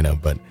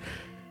 But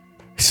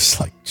it's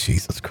just like,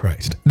 Jesus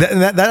Christ.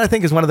 That I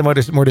think is one of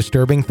the more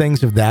disturbing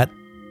things of that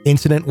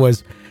incident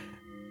was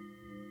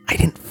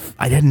I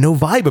had no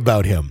vibe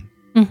about him.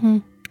 Mm-hmm.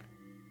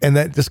 And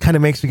that just kind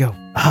of makes me go,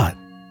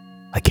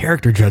 my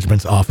character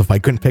judgment's off if I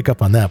couldn't pick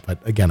up on that. But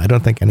again, I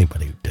don't think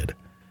anybody did.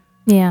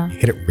 Yeah. You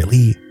hit it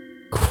really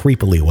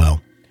creepily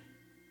well.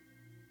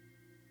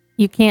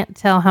 You can't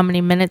tell how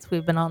many minutes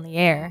we've been on the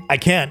air. I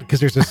can't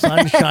because there's a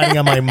sun shining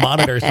on my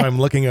monitor. So I'm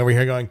looking over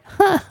here going,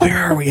 where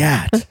are we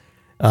at?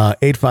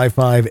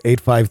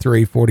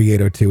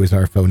 855-853-4802 is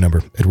our phone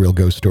number at Real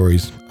Ghost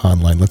Stories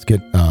Online. Let's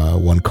get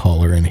one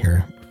caller in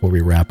here before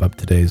we wrap up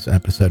today's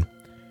episode.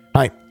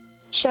 Hi.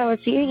 So a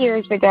few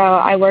years ago,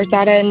 I worked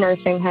at a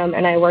nursing home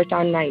and I worked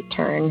on night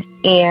turn.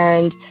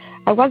 And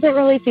I wasn't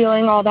really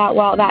feeling all that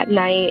well that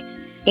night.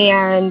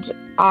 And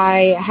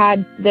I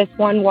had this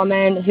one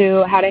woman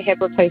who had a hip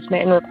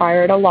replacement and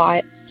required a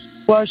lot.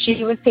 Well,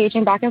 she was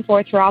paging back and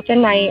forth throughout the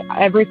night,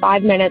 every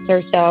 5 minutes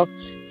or so.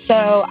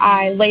 So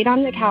I laid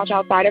on the couch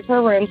outside of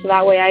her room so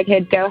that way I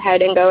could go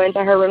ahead and go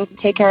into her room to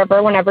take care of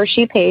her whenever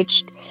she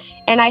paged.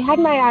 And I had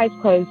my eyes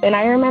closed, and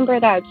I remember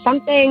that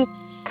something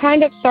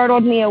kind of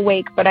startled me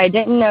awake, but I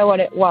didn't know what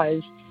it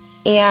was.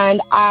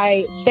 And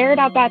I stared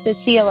up at the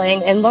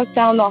ceiling and looked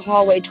down the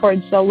hallway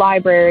towards the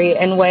library,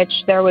 in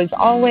which there was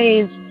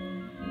always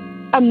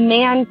a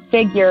man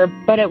figure,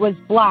 but it was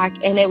black,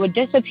 and it would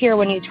disappear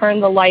when you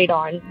turned the light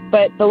on.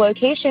 But the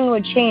location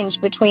would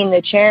change between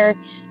the chair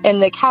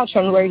and the couch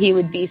on where he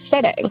would be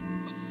sitting.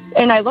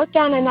 And I looked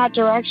down in that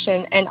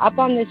direction, and up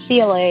on the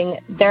ceiling,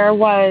 there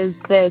was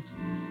this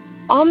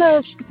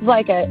almost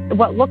like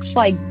what looks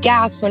like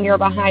gas when you're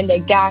behind a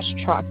gas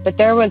truck, but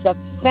there was a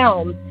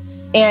film,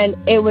 and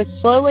it was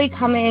slowly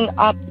coming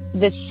up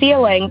the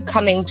ceiling,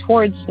 coming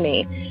towards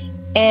me.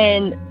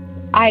 And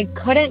I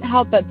couldn't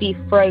help but be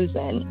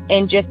frozen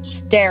and just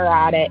stare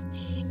at it.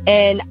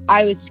 And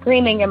I was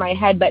screaming in my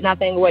head, but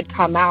nothing would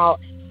come out.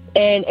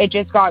 And it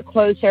just got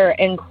closer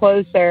and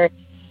closer.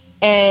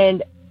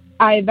 And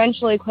I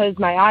eventually closed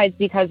my eyes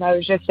because I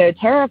was just so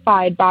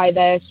terrified by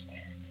this.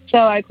 So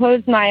I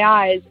closed my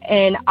eyes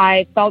and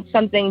I felt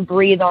something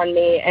breathe on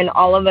me. And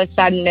all of a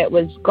sudden it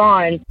was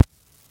gone.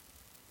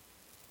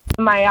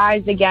 My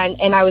eyes again,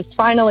 and I was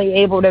finally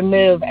able to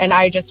move. And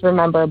I just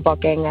remember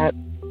booking it.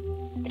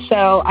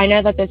 So I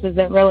know that this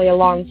isn't really a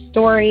long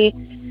story,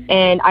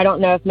 and I don't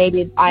know if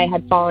maybe I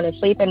had fallen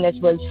asleep and this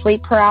was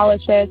sleep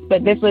paralysis,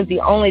 but this was the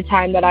only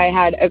time that I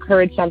had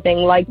occurred something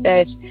like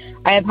this.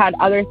 I have had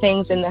other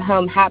things in the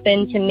home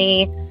happen to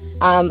me.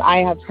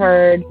 I have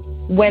heard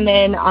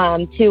women,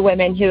 2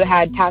 women who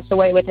had passed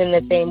away within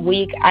the same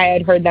week. I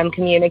had heard them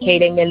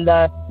communicating in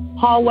the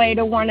hallway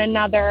to one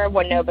another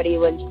when nobody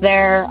was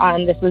there.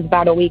 This was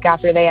about a week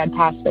after they had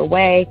passed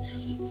away.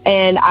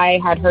 And I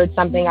had heard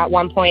something at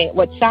one point,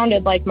 what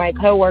sounded like my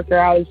coworker.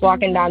 I was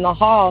walking down the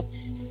hall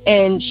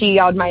and she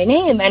yelled my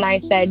name and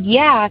I said,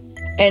 yeah.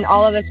 And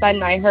all of a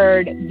sudden I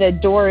heard the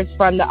doors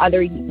from the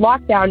other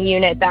lockdown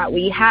unit that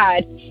we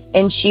had.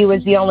 And she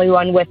was the only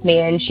one with me,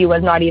 and she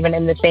was not even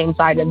in the same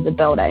side of the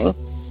building.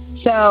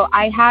 So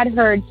I had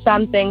heard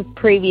some things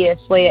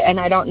previously, and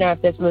I don't know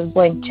if this was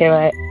linked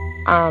to it.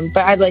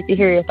 But I'd like to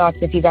hear your thoughts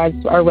if you guys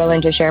are willing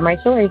to share my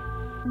story.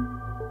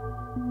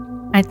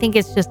 I think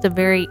it's just a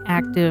very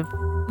active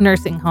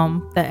nursing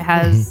home that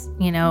has,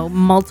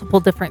 multiple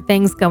different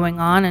things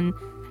going on. And,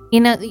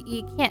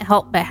 you can't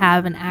help but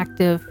have an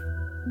active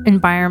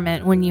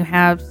environment when you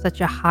have such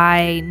a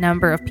high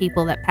number of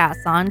people that pass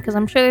on, because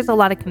I'm sure there's a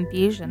lot of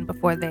confusion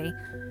before they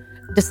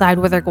decide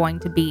where they're going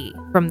to be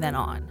from then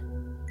on.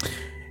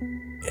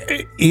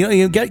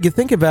 You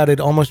think about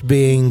it almost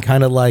being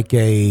kind of like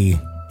a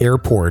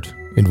airport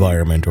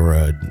environment or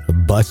a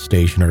bus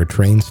station or a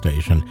train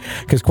station,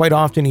 because quite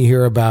often you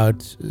hear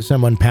about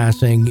someone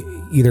passing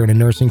either in a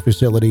nursing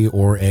facility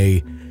or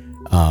a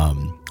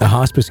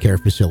hospice care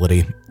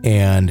facility,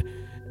 and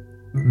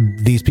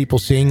these people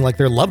seeing like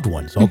their loved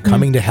ones all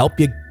coming to help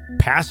you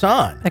pass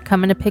on. They're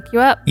coming to pick you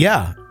up.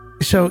 Yeah.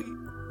 So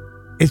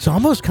it's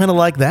almost kind of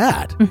like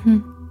that,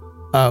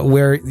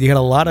 where you got a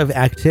lot of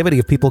activity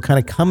of people kind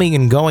of coming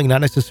and going,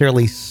 not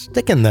necessarily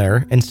sticking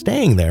there and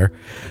staying there,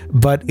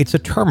 but it's a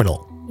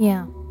terminal.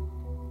 Yeah.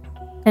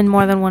 In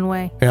more than one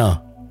way. Yeah.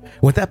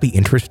 Wouldn't that be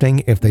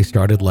interesting if they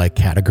started like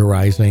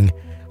categorizing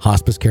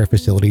hospice care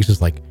facilities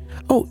as like,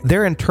 oh,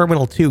 they're in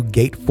Terminal 2,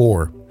 Gate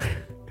 4.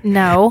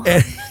 No,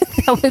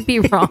 that would be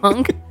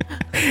wrong.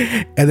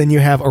 And then you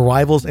have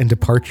arrivals and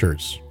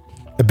departures.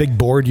 A big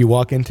board you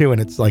walk into and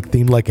it's like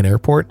themed like an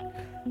airport.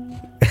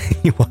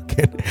 You walk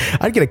in.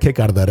 I'd get a kick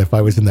out of that if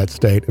I was in that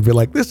state. I'd be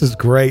like, this is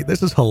great.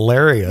 This is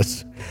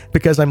hilarious.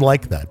 Because I'm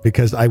like that.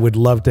 Because I would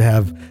love to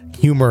have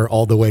humor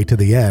all the way to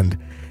the end.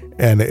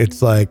 And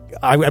it's like,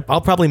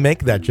 I'll probably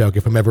make that joke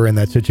if I'm ever in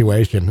that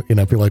situation. Be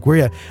like,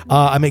 where are you?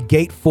 I'm at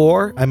Gate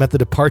 4. I'm at the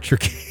departure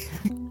gate.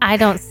 I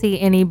don't see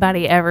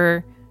anybody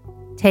ever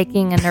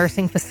taking a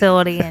nursing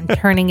facility and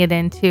turning it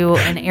into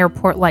an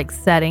airport-like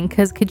setting.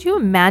 Because could you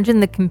imagine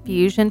the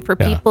confusion for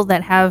people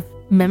that have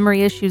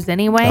memory issues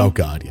anyway? Oh,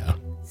 God, yeah.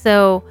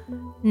 So,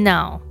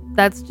 no,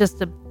 that's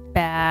just a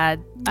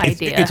bad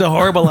idea. It's a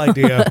horrible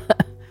idea.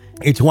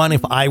 It's one,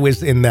 if I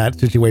was in that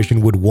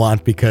situation, would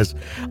want, because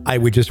I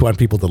would just want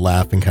people to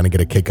laugh and kind of get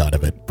a kick out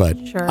of it. But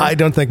I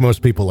don't think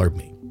most people are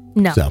me.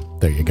 No. So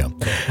there you go.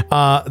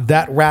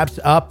 That wraps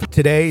up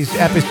today's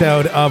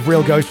episode of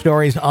Real Ghost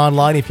Stories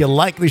Online. If you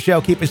like the show,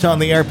 keep us on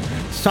the air.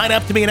 Sign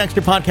up to be an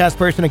extra podcast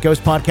person at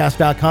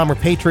ghostpodcast.com or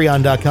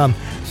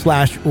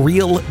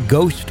patreon.com/Real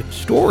Ghost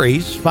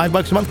Stories.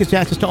 $5 a month gets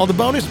access to all the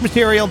bonus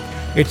material.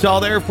 It's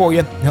all there for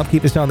you. Help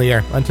keep us on the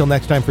air. Until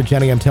next time, for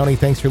Jenny, I'm Tony.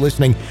 Thanks for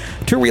listening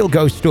to Real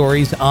Ghost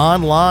Stories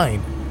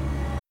Online.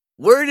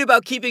 Worried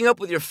about keeping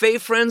up with your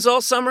fave friends all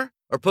summer?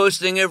 Or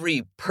posting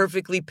every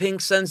perfectly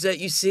pink sunset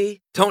you see?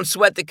 Don't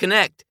sweat the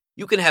Connect.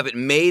 You can have it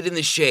made in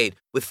the shade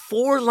with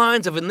 4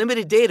 lines of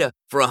unlimited data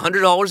for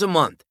 $100 a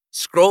month.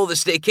 Scroll the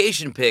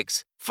staycation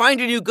pics, find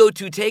your new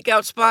go-to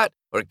takeout spot,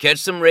 or catch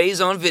some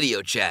rays on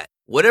video chat.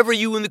 Whatever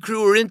you and the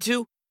crew are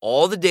into,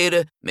 all the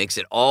data makes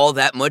it all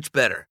that much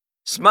better.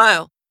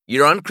 Smile.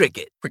 You're on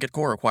Cricket. Cricket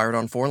Core acquired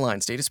on 4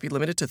 lines. Data speed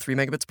limited to 3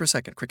 megabits per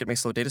second. Cricket may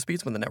slow data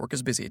speeds when the network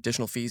is busy.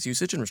 Additional fees,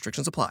 usage, and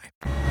restrictions apply.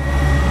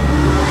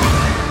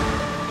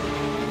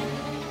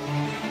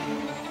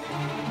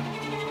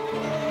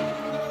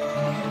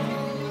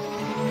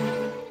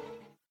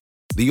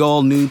 The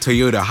all-new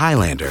Toyota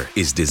Highlander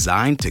is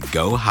designed to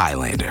go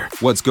Highlander.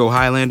 What's go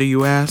Highlander,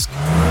 you ask?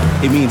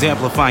 It means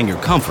amplifying your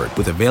comfort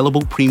with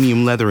available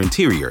premium leather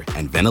interior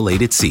and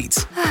ventilated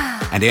seats.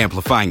 And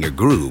amplifying your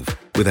groove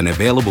with an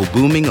available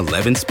booming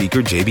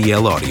 11-speaker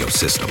JBL audio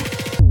system.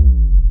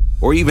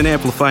 Or even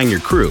amplifying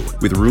your crew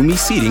with roomy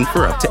seating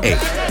for up to 8.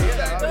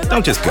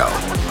 Don't just go.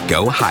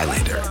 Go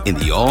Highlander in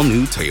the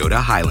all-new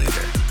Toyota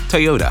Highlander.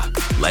 Toyota,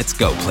 let's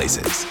go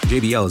places.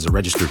 JBL is a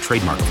registered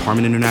trademark of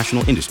Harman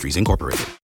International Industries, Incorporated.